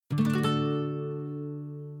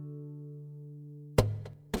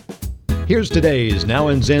Here's today's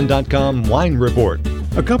NowInZen.com wine report.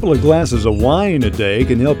 A couple of glasses of wine a day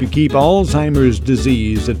can help you keep Alzheimer's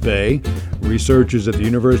disease at bay. Researchers at the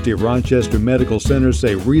University of Rochester Medical Center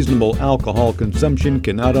say reasonable alcohol consumption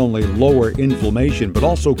can not only lower inflammation but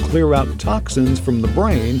also clear out toxins from the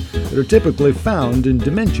brain that are typically found in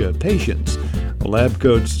dementia patients. The lab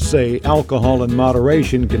coats say alcohol in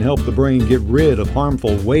moderation can help the brain get rid of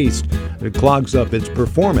harmful waste that clogs up its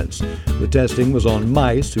performance. The testing was on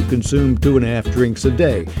mice who consumed 2.5 drinks a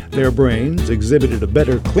day. Their brains exhibited a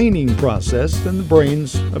better cleaning process than the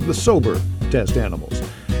brains of the sober test animals.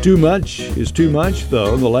 Too much is too much,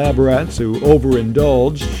 though. The lab rats who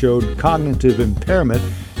overindulged showed cognitive impairment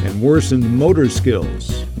and worsened motor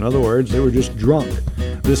skills. In other words, they were just drunk.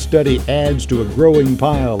 This study adds to a growing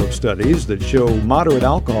pile of studies that show moderate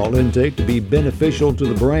alcohol intake to be beneficial to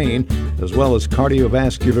the brain, as well as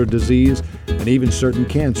cardiovascular disease and even certain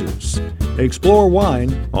cancers. Explore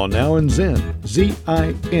wine on NowInZen,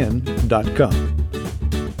 ZIN.com.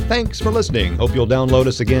 Thanks for listening. Hope you'll download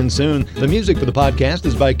us again soon. The music for the podcast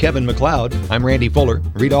is by Kevin MacLeod. I'm Randy Fuller.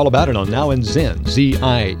 Read all about it on NowInZen,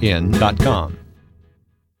 ZIN.com.